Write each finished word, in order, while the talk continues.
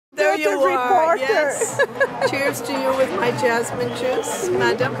there you are. Reporter. Yes. Cheers to you with my jasmine juice,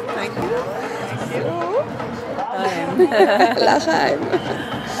 madam. Thank you. Thank you. L'chaim.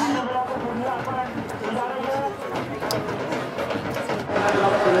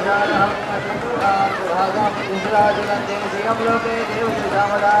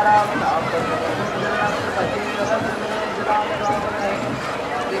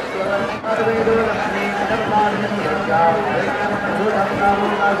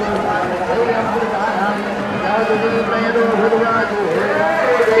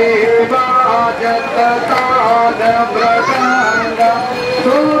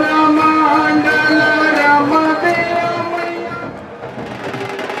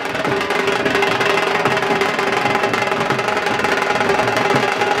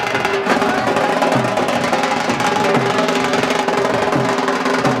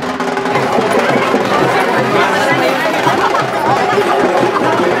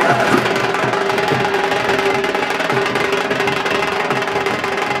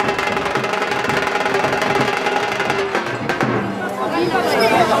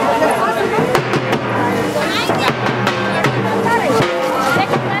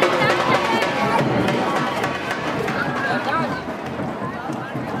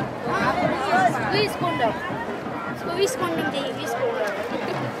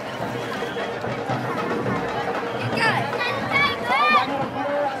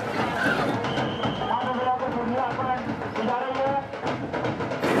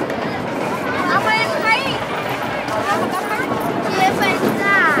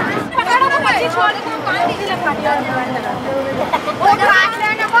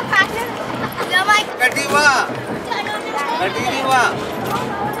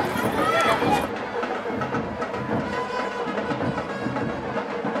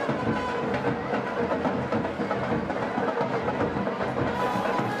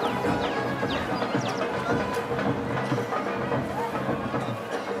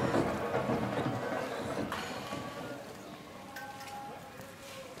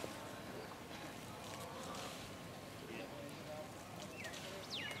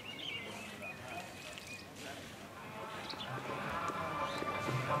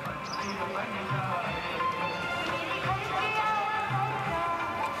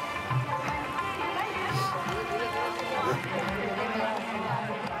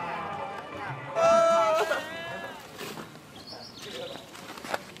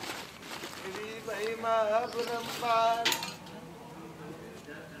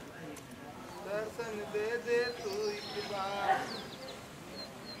 दर्शन दे दे तू एक बार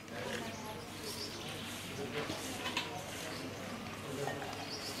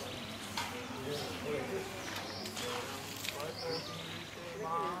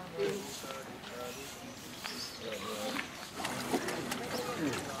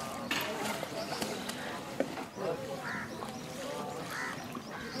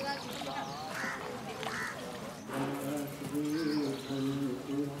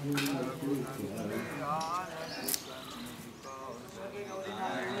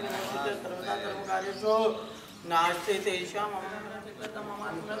नास्ते तेषां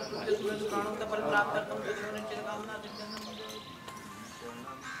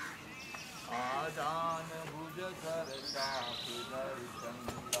आदान भुज धर चाप दर्शन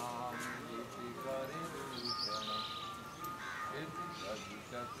दान ऋषि करे भूषण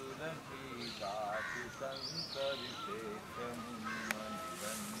चतुर की दास संकर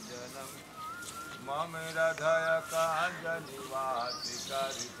मनोरंजनम मम हृदय कांजलिवास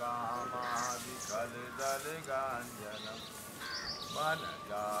कर कामादि कल दल गांजनम मन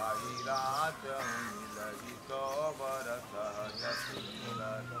जाहि रात मिलहि तो बरस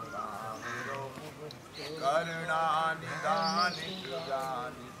करुणा निदान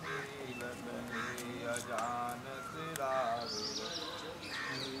सुजान शील अजान सिरार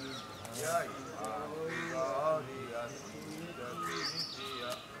जय Gauri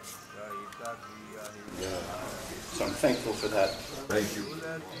So I'm thankful for that. Thank you.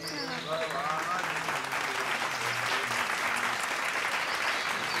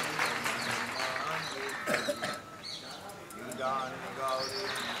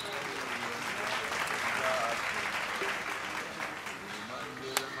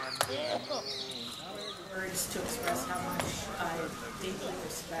 Words to express how much I deeply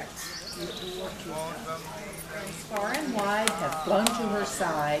respect the work you've done. Far and wide have flown to her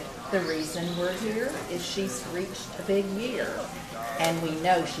side. The reason we're here is she's reached a big year, and we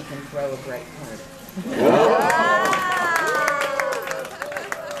know she can throw a great party.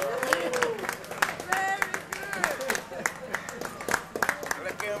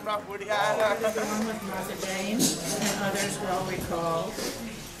 Along with Mother Jane and others well recalled,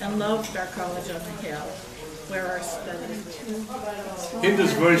 and loved our college on the hill, where our studies.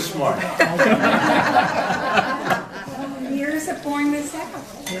 Hinda's very smart. Years have borne this out.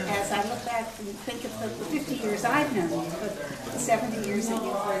 As I look back and think of the 50 years I've known you, but the 70 years that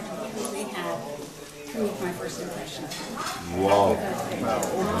you've worked with, we have proved my first impression. Wow.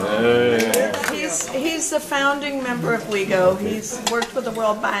 He's the founding member of WeGo. He's worked with the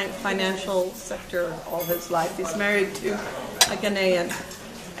World Bank financial sector all his life. He's married to a Ghanaian.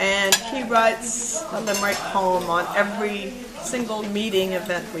 And he writes a limerick poem on every single meeting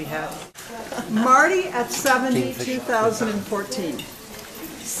event we have. Marty at 70, 2014.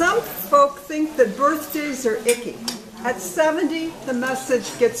 Some folk think that birthdays are icky. At 70, the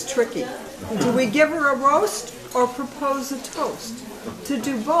message gets tricky. Do we give her a roast or propose a toast? To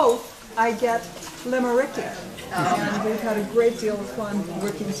do both, I get limericky. And we've had a great deal of fun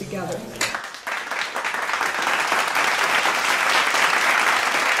working together.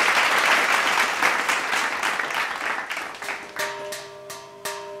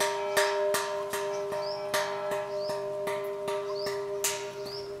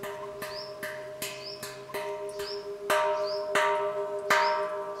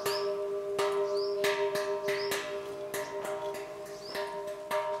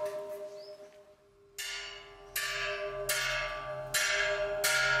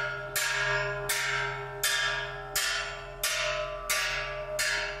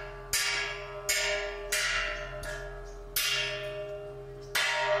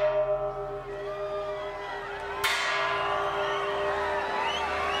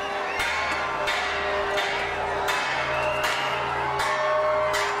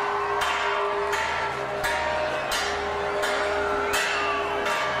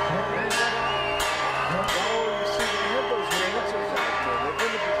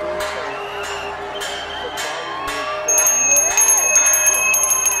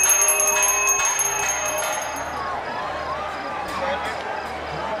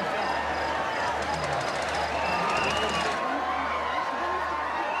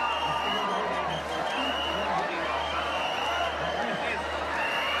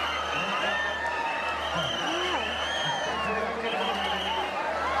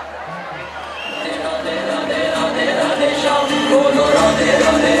 Oh, no.